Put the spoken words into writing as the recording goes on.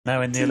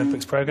now in the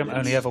Olympics program,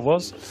 only ever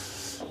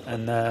was.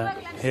 And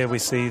here we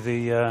see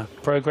the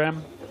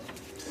program.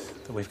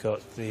 We've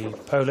got the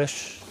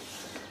Polish,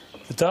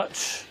 the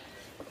Dutch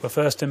were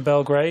first in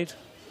Belgrade,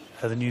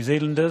 the New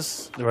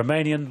Zealanders, the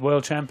Romanian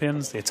world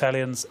champions, the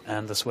Italians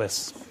and the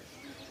Swiss.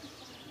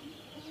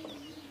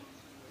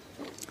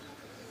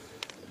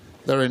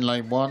 They're in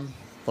lane one,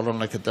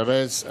 Veronika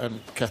Derez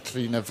and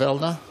Katarina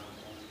Velner.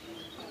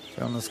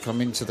 Velner's come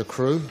into the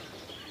crew.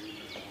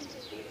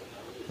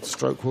 A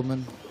stroke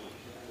woman.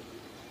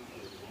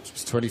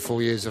 She's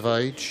 24 years of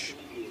age.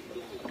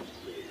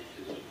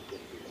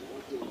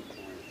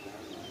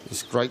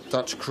 This great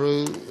Dutch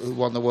crew who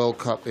won the World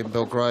Cup in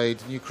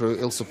Belgrade. New crew,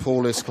 Ilse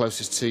Paulis,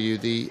 closest to you,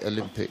 the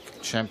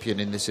Olympic champion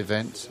in this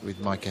event, with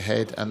Mike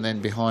ahead. And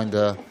then behind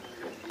her,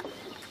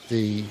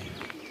 the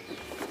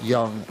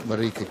young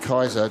Marika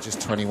Kaiser,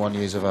 just 21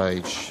 years of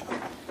age.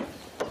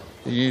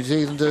 The New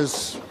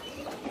Zealanders,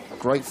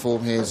 great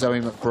form here.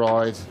 Zoe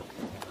McBride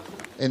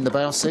in the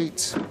bow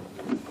seat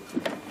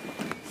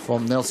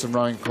from Nelson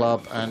Rowing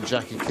Club, and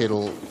Jackie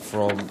Kiddle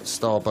from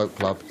Star Boat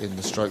Club in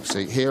the stroke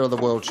seat. Here are the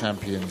world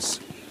champions.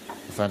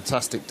 A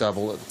fantastic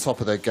double at the top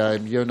of their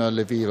game. Jona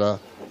Livila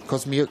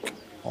Kosmiuk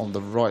on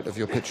the right of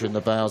your picture in the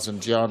bows,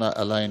 and Diana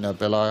Elena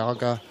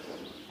Belayaga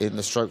in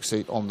the stroke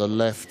seat on the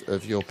left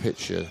of your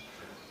picture.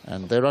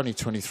 And they're only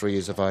 23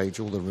 years of age.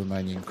 All the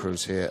Romanian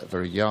crews here are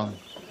very young.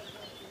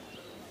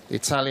 The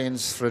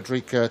Italians,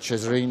 Frederica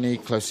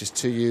Cesarini, closest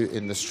to you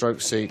in the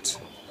stroke seat,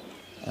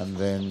 and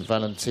then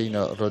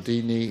Valentina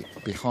Rodini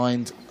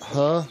behind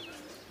her.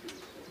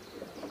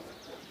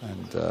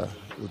 And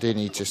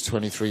Rodini just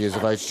 23 years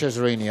of age.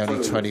 Cesarini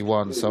only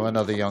 21, so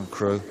another young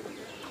crew.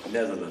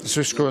 The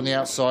Swiss crew on the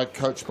outside,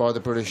 coached by the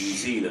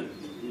British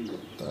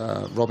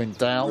Robin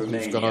Dow,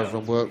 who's gone over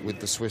and worked with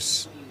the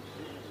Swiss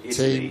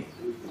team.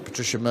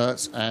 Patricia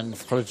Mertz and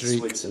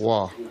Frédéric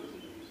Roy.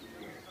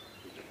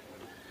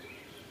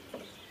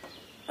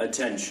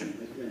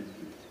 Attention.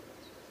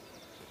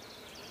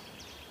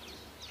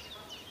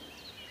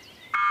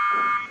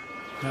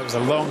 That was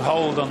a long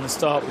hold on the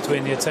start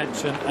between the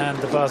attention and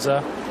the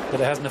buzzer, but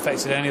it hasn't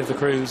affected any of the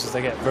crews as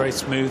they get very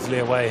smoothly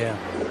away here.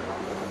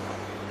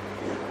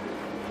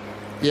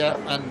 Yeah,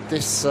 and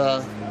this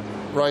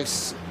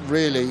race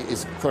really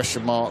is a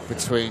question mark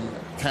between,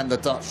 can the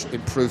Dutch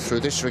improve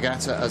through this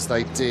regatta as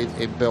they did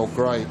in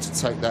Belgrade to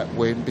take that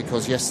win,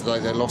 because yesterday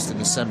they lost in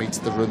the semi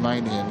to the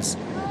Romanians,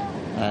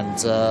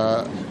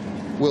 and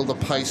will the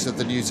pace of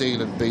the New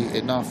Zealand be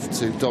enough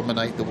to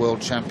dominate the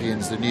world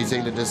champions? The New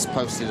Zealanders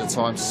posted a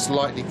time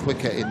slightly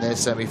quicker in their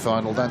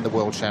semi-final than the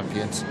world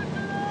champions.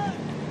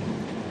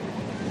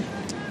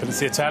 But it's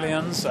the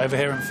Italians over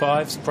here in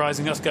 5,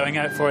 surprising us, going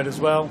out for it as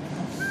well,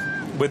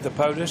 with the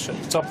Polish at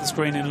the top of the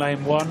screen in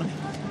lane 1,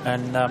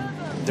 and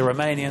the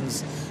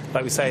Romanians,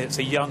 like we say, it's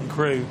a young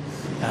crew.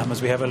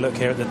 As we have a look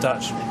here at the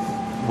Dutch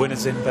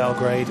winners in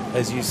Belgrade,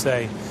 as you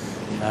say,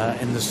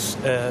 in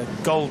the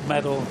gold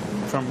medal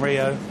from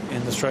Rio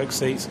in the stroke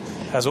seats,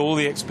 has all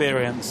the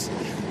experience,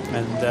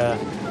 and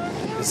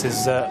this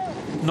is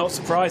not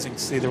surprising to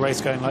see the race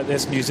going like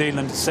this. New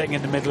Zealand sitting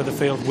in the middle of the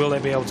field. Will they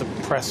be able to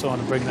press on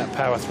and bring that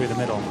power through the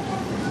middle?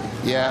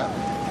 Yeah,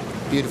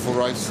 beautiful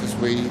race as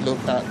we look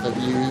at the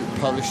new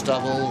Polish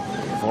double,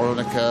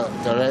 Veronika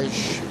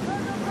Derez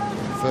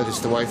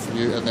furthest away from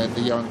you, and then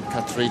the young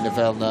Katarina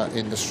Velner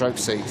in the stroke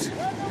seat.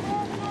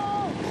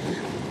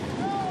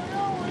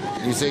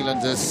 New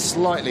Zealanders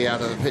slightly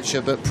out of the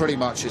picture, but pretty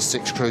much it's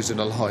 6 crews in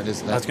a line,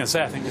 isn't it? I was going to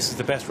say, I think this is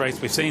the best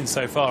race we've seen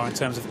so far in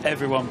terms of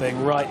everyone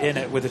being right in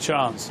it with a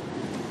chance.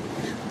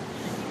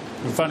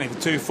 And funny, the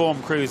 2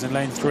 form crews in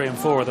lane 3 and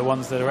 4 are the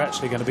ones that are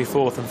actually going to be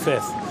 4th and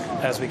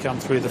 5th as we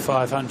come through the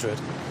 500.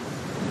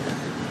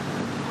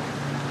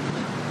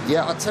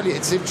 Yeah, I'll tell you,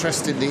 it's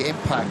interesting the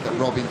impact that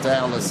Robin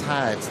Dowell has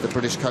had, the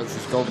British coach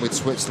who's gone with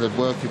Switzerland,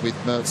 working with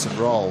Mertz and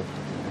Roll,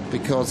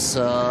 because,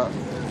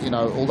 you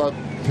know, although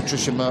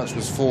Patricia Mertz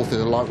was 4th in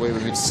the lightweight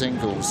women's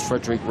singles,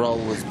 Frederic Roll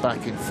was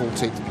back in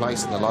 14th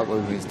place in the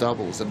lightweight women's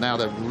doubles, and now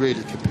they're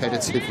really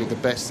competitive with the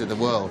best in the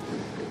world.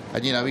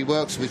 And, you know, he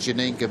works with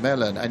Janine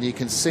Gemellen, and you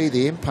can see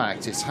the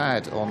impact it's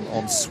had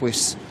on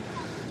Swiss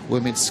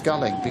women's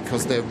sculling,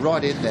 because they're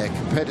right in there,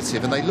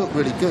 competitive, and they look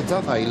really good,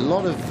 don't they? A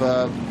lot of,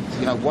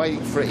 you know,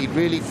 waiting for it. He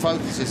really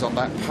focuses on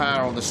that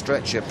power on the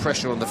stretcher,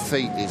 pressure on the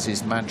feet is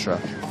his mantra.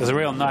 There's a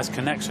real nice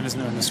connection, isn't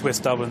there, in the Swiss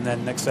double and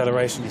then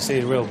acceleration. You see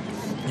a real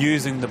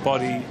using the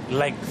body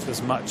length as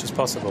much as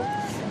possible.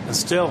 And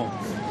still,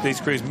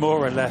 these crews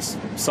more or less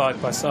side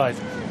by side.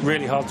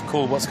 Really hard to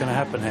call what's going to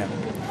happen here.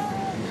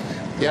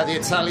 Yeah, the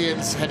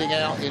Italians heading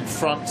out in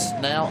front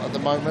now at the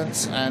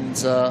moment, and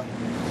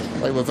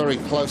they were very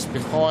close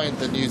behind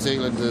the New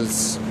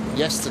Zealanders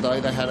yesterday.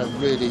 They had a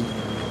really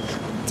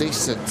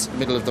decent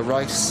middle of the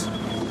race.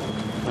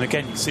 And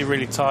again, you can see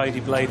really tidy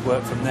blade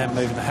work from them,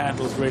 moving the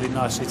handles really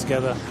nicely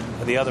together.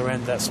 At the other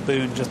end, that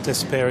spoon just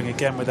disappearing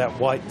again with that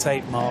white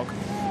tape mark,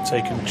 so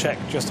you can check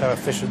just how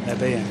efficient they're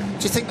being.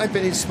 Do you think they've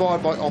been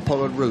inspired by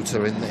Oppo and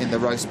Ruta in the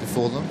race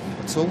before them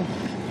at all?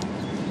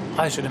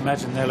 I should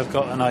imagine they'll have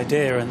got an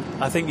idea, and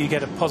I think you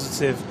get a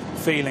positive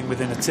feeling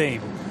within a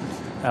team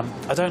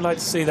I don't like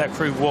to see that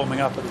crew warming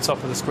up at the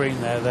top of the screen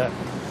there, that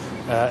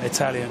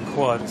Italian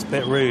quad. It's a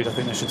bit rude. I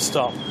think they should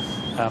stop.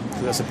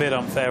 That's a bit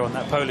unfair on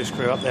that Polish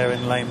crew up there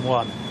in lane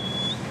 1.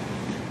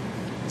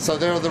 So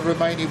there are the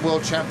Romanian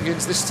world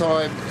champions, this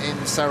time in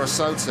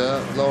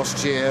Sarasota.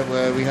 Last year,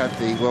 where we had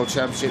the world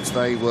championships,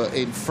 they were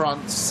in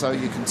front, so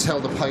you can tell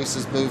the pace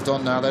has moved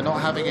on now. They're not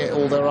having it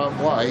all their own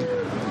way.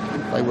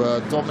 They were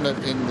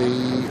dominant in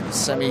the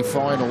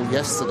semi-final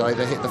yesterday.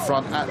 They hit the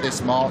front at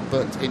this mark,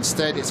 but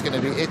instead it's going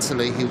to be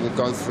Italy who will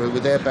go through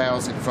with their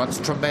bows in front. It's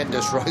a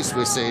tremendous race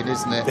we're seeing,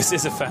 isn't it? This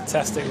is a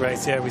fantastic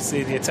race, yeah. We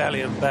see the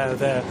Italian bow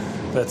there,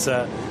 but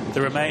the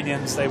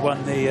Romanians, they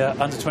won the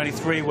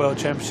Under-23 World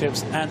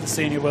Championships and the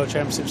Senior World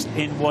Championships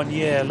in 1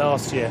 year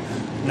last year.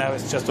 Now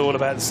it's just all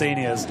about the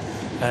seniors.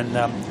 And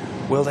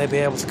will they be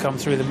able to come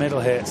through the middle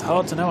here? It's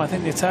hard to know. I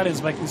think the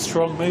Italians making a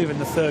strong move in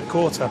the 3rd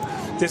quarter.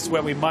 This is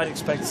where we might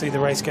expect to see the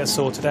race get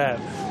sorted out.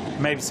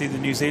 Maybe see the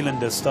New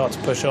Zealanders start to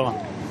push on.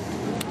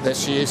 There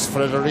she is,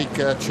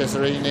 Federica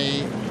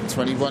Cesarini,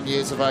 21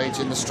 years of age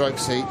in the stroke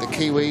seat. The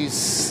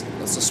Kiwis,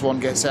 as the Swan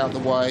gets out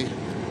of the way,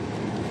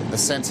 the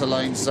centre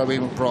lane, Zoe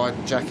McBride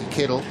and Jackie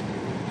Kittle,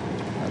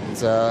 and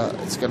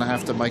it's going to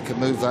have to make a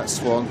move, that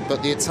Swan.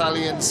 But the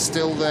Italians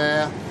still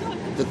there.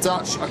 The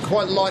Dutch, I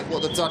quite like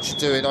what the Dutch are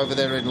doing over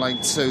there in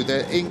lane 2.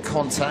 They're in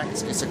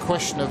contact. It's a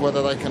question of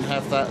whether they can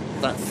have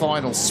that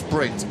final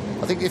sprint.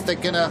 I think if they're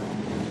going to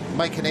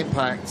make an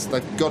impact,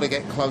 they've got to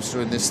get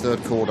closer in this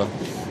 3rd quarter.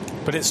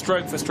 But it's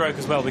stroke for stroke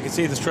as well. We can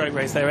see the stroke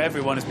race there.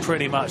 Everyone is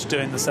pretty much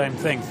doing the same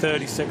thing.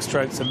 36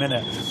 strokes a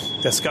minute.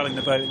 They're sculling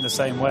the boat in the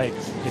same way.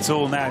 It's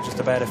all now just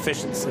about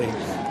efficiency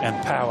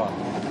and power.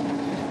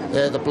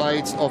 There, the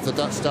blades of the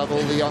Dutch double.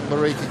 The young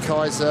Marieke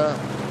Keizer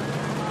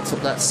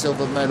took that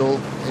silver medal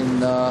in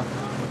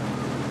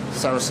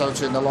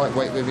Sarasota in the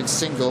lightweight women's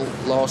single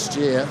last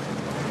year.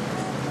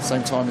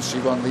 Same time as she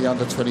won the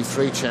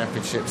Under-23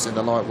 Championships in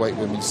the lightweight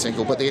women's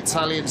single. But the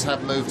Italians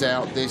have moved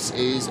out. This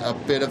is a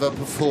bit of a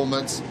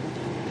performance.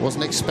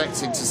 Wasn't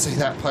expecting to see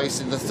that pace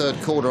in the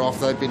 3rd quarter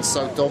after they've been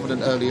so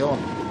dominant early on.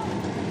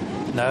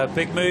 No, a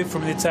big move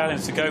from the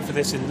Italians to go for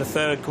this in the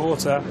 3rd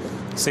quarter.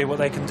 See what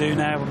they can do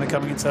now when we're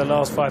coming into the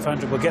last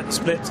 500. We'll get the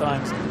split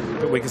times,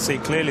 but we can see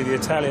clearly the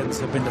Italians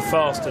have been the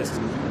fastest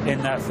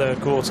in that 3rd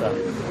quarter.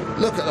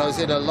 Look at those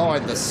in a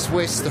line, the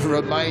Swiss, the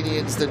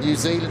Romanians, the New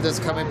Zealanders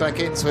coming back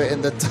into it,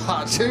 and the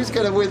Dutch. Who's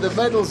going to win the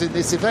medals in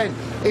this event?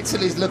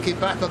 Italy's looking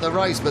back on the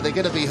race, but they're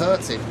going to be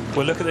hurting.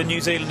 Well, look at the New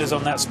Zealanders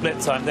on that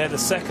split time. They're the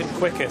 2nd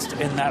quickest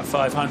in that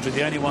 500.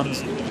 The only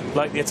ones,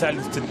 like the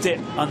Italians, to dip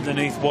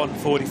underneath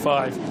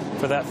 1:45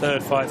 for that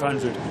 3rd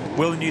 500.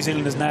 Will the New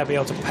Zealanders now be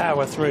able to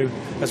power through,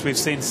 as we've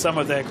seen some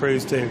of their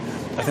crews do?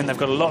 I think they've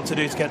got a lot to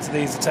do to get to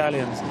these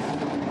Italians.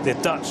 The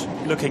Dutch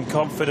looking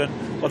confident,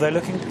 or they're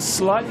looking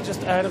slightly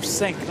just out of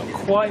sync, not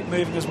quite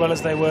moving as well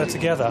as they were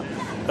together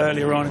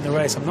earlier on in the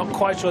race. I'm not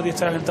quite sure the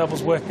Italian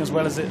double's working as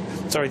well as it...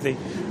 Sorry, the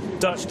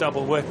Dutch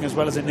double working as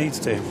well as it needs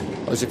to.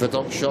 Josef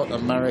Verdonschot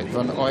and Marit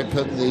van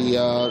Ipen, the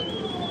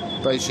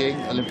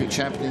Beijing Olympic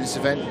champion in this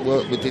event,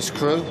 worked with this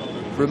crew.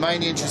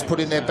 Romanians just put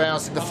in their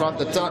bows in the front.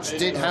 The Dutch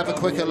did have a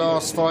quicker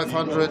last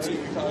 500,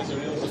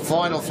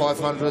 final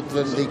 500,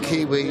 than the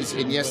Kiwis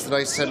in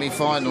yesterday's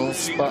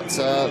semi-finals, but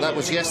that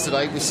was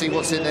yesterday. We see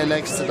what's in their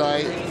legs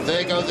today.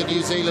 There go the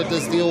New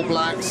Zealanders, the All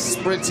Blacks,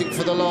 sprinting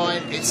for the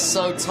line. It's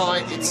so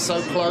tight, it's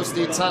so close.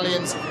 The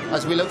Italians,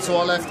 as we look to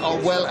our left, are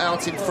well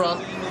out in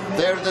front.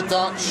 There are the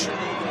Dutch.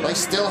 They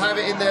still have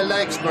it in their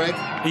legs, Greg.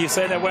 You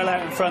say they're well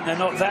out in front. They're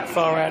not that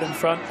far out in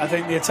front. I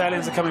think the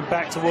Italians are coming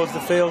back towards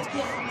the field.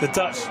 The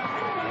Dutch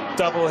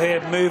double here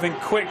moving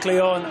quickly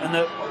on, and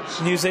the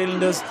New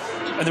Zealanders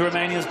and the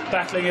Romanians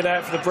battling it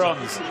out for the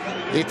bronze.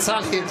 The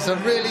Italians are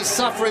really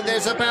suffering.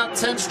 There's about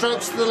 10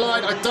 strokes to the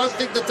line. I don't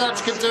think the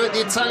Dutch can do it.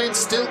 The Italians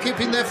still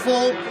keeping their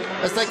form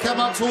as they come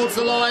up towards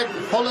the line.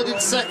 Holland in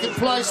 2nd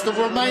place. The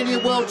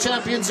Romanian world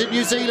champions in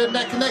New Zealand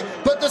neck and neck.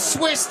 But the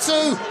Swiss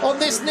too on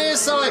this near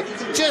side,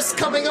 just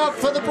coming up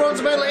for the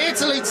bronze medal.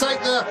 Italy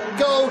take the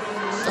gold.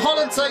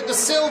 Holland take the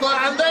silver,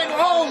 and then,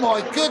 oh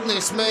my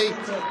goodness me,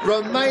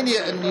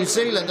 Romania and New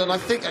Zealand, and I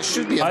think that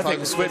should be a I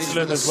think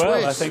Switzerland as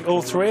well. I think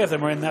all 3 of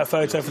them are in that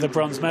photo for the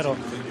bronze medal.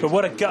 But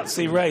what a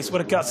gutsy race, what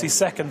a gutsy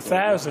 2nd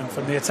 1,000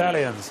 from the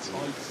Italians.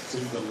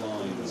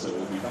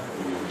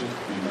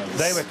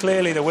 They were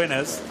clearly the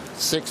winners.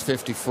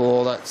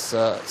 6:54,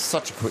 that's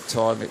such a quick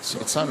time.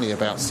 It's only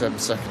about 7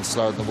 seconds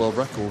slower than the world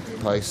record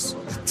pace.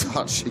 The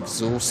Dutch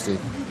exhausted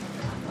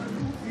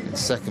in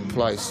 2nd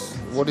place.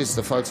 What is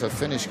the photo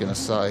finish going to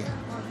say?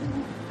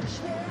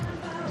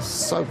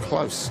 So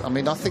close. I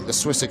mean, I think the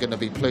Swiss are going to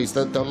be pleased.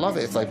 They'll love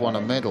it if they've won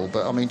a medal,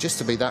 but I mean, just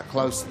to be that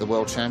close to the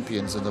world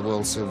champions and the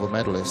world silver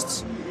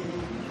medalists.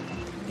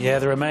 Yeah,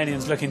 the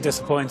Romanians looking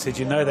disappointed.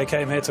 You know they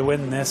came here to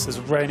win this as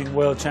reigning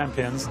world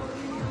champions.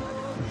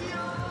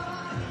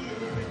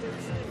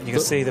 You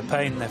can see the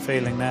pain they're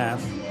feeling now.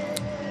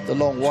 The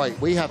long wait.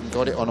 We haven't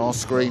got it on our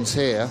screens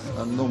here,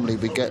 and normally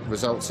we get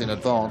results in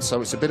advance, so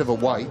it's a bit of a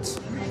wait.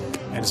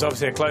 And it's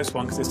obviously a close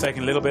one because it's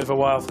taken a little bit of a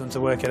while for them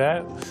to work it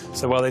out.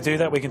 So while they do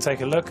that, we can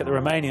take a look at the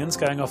Romanians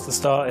going off the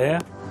start here.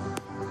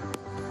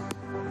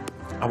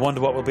 I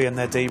wonder what will be in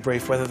their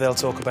debrief, whether they'll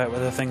talk about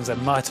whether things they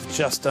might have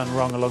just done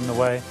wrong along the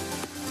way.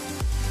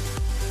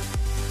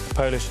 The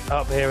Polish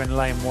up here in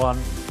lane 1.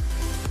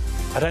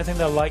 I don't think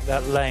they'll like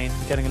that lane,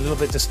 getting a little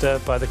bit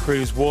disturbed by the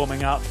crews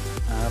warming up,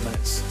 and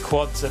it's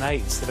quads and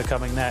 8s that are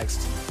coming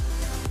next.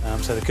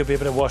 So there could be a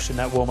bit of wash in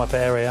that warm-up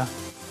area.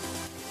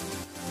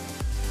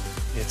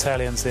 The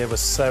Italians here were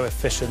so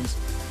efficient,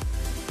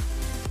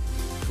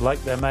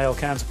 like their male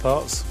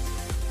counterparts.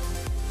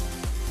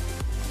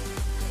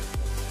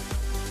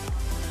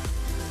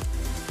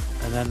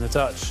 And then the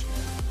Dutch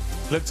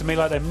looked to me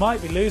like they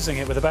might be losing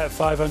it with about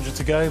 500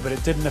 to go, but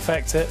it didn't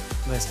affect it.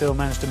 They still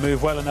managed to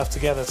move well enough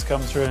together to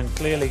come through and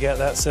clearly get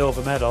that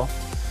silver medal.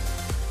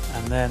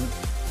 And then,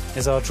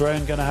 is our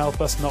drone going to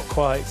help us? Not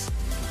quite.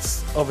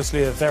 It's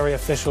obviously a very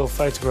official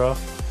photograph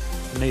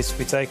that needs to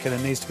be taken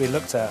and needs to be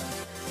looked at.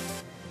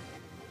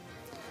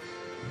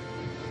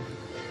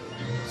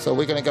 So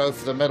we're going to go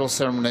for the medal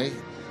ceremony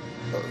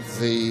of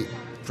the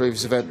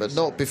previous event, but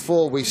not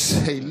before we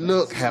see,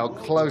 look how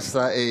close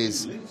that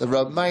is. The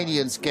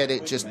Romanians get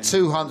it just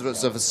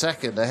 0.02 of a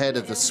second ahead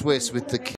of the Swiss with the